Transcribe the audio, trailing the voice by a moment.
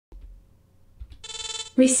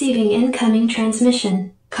Receiving incoming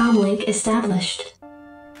transmission. Comlink established.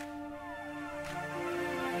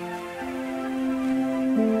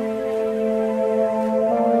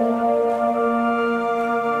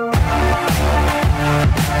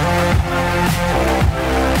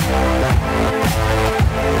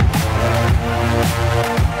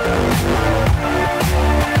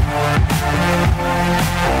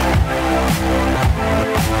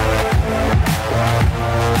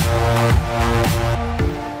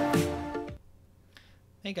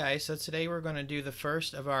 Hey guys, so today we're going to do the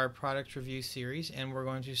first of our product review series, and we're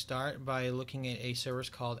going to start by looking at a service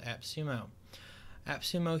called AppSumo.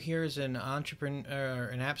 AppSumo here is an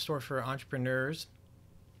app store for entrepreneurs.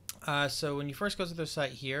 So when you first go to their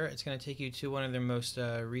site here, it's going to take you to one of their most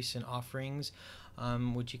recent offerings,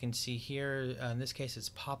 which you can see here. In this case,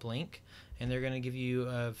 it's PopLink, and they're going to give you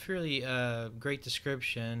a fairly great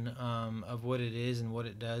description of what it is and what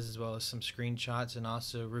it does, as well as some screenshots and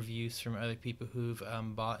also reviews from other people who've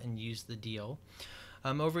bought and used the deal.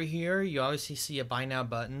 Over here, you obviously see a Buy Now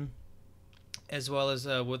button, as well as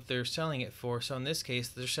what they're selling it for. So in this case,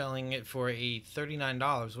 they're selling it for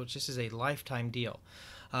 $39, which this is a lifetime deal.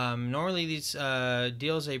 Normally these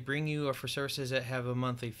deals they bring you are for services that have a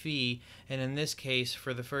monthly fee, and in this case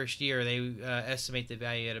for the first year they estimate the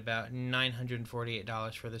value at about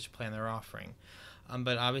 $948 for this plan they're offering.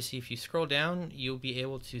 But obviously if you scroll down, you'll be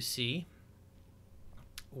able to see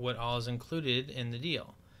what all is included in the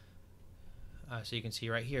deal. So you can see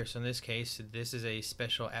right here, so in this case this is a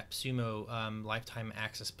special AppSumo lifetime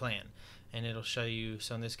access plan, and it'll show you,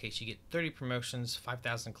 so in this case you get 30 promotions,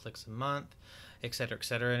 5,000 clicks a month, etc.,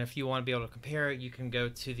 etc. And if you want to be able to compare it, you can go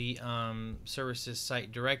to the services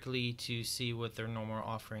site directly to see what their normal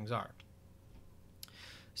offerings are.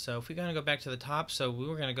 So if we're going to go back to the top, so we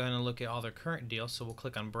were going to go ahead and look at all their current deals, so we'll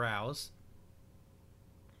click on Browse.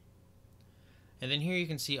 And then here you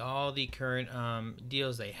can see all the current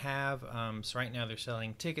deals they have. So right now they're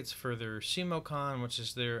selling tickets for their SumoCon, which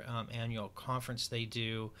is their annual conference they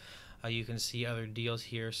do. You can see other deals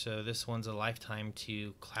here. So this one's a lifetime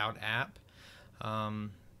to Cloud App. And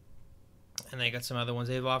they got some other ones.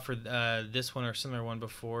 They've offered this one or similar one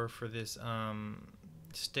before for this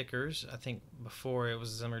stickers. I think before it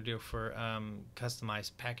was a similar deal for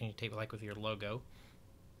customized packaging tape, like with your logo.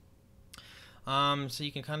 So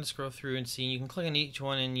you can kind of scroll through and see. You can click on each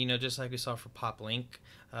one, and just like we saw for PopLink,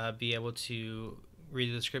 be able to read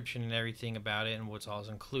the description and everything about it and what's all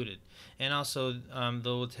included. And also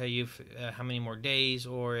they'll tell you how many more days,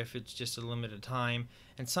 or if it's just a limited time.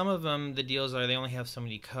 And some of them, the deals are they only have so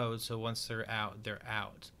many codes, so once they're out, they're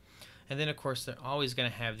out. And then of course they're always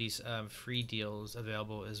going to have these free deals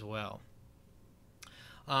available as well.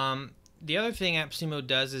 The other thing AppSumo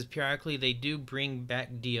does is periodically they do bring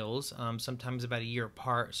back deals, sometimes about a year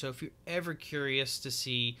apart. So if you're ever curious to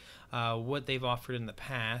see what they've offered in the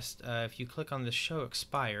past, if you click on the Show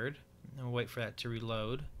Expired, and wait for that to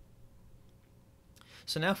reload.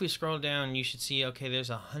 So now if we scroll down, you should see, okay, there's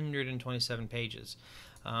 127 pages.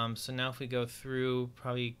 So now if we go through,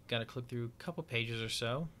 probably got to click through a couple pages or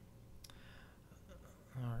so.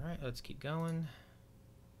 All right, let's keep going.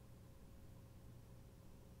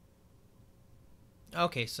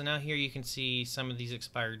 Okay, so now here you can see some of these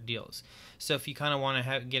expired deals. So if you kind of want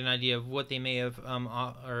to get an idea of what they may have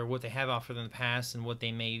or what they have offered in the past and what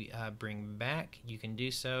they may bring back, you can do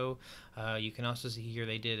so. You can also see here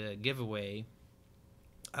they did a giveaway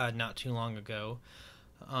not too long ago.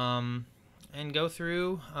 And go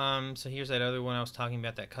through. So here's that other one I was talking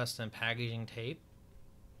about, that custom packaging tape.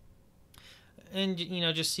 And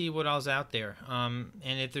just see what all's out there. And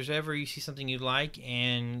if there's ever you see something you like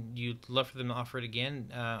and you'd love for them to offer it again,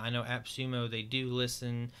 I know AppSumo, they do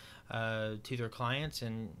listen to their clients,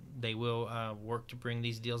 and they will work to bring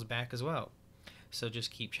these deals back as well. So just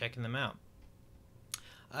keep checking them out.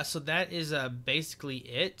 So that is basically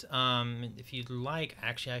it. If you'd like,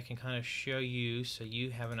 actually I can kind of show you so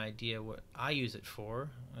you have an idea what I use it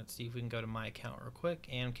for. Let's see if we can go to my account real quick.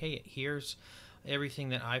 And okay, here's everything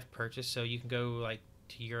that I've purchased. So you can go like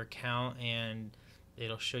to your account and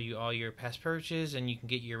it'll show you all your past purchases, and you can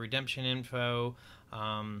get your redemption info.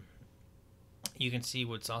 You can see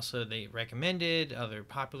what's also they recommended, other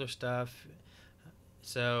popular stuff.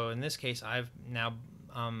 So in this case I've now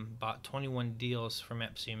bought 21 deals from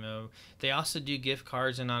AppSumo. They also do gift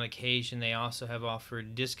cards, and on occasion they also have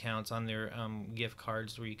offered discounts on their gift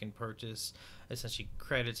cards where you can purchase essentially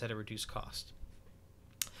credits at a reduced cost.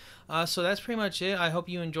 So that's pretty much it. I hope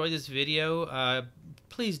you enjoyed this video.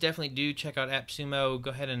 Please definitely do check out AppSumo.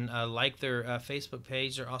 Go ahead and like their Facebook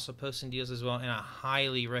page. They're also posting deals as well, and I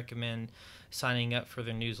highly recommend signing up for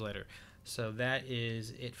their newsletter. So that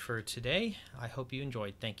is it for today. I hope you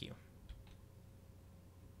enjoyed. Thank you.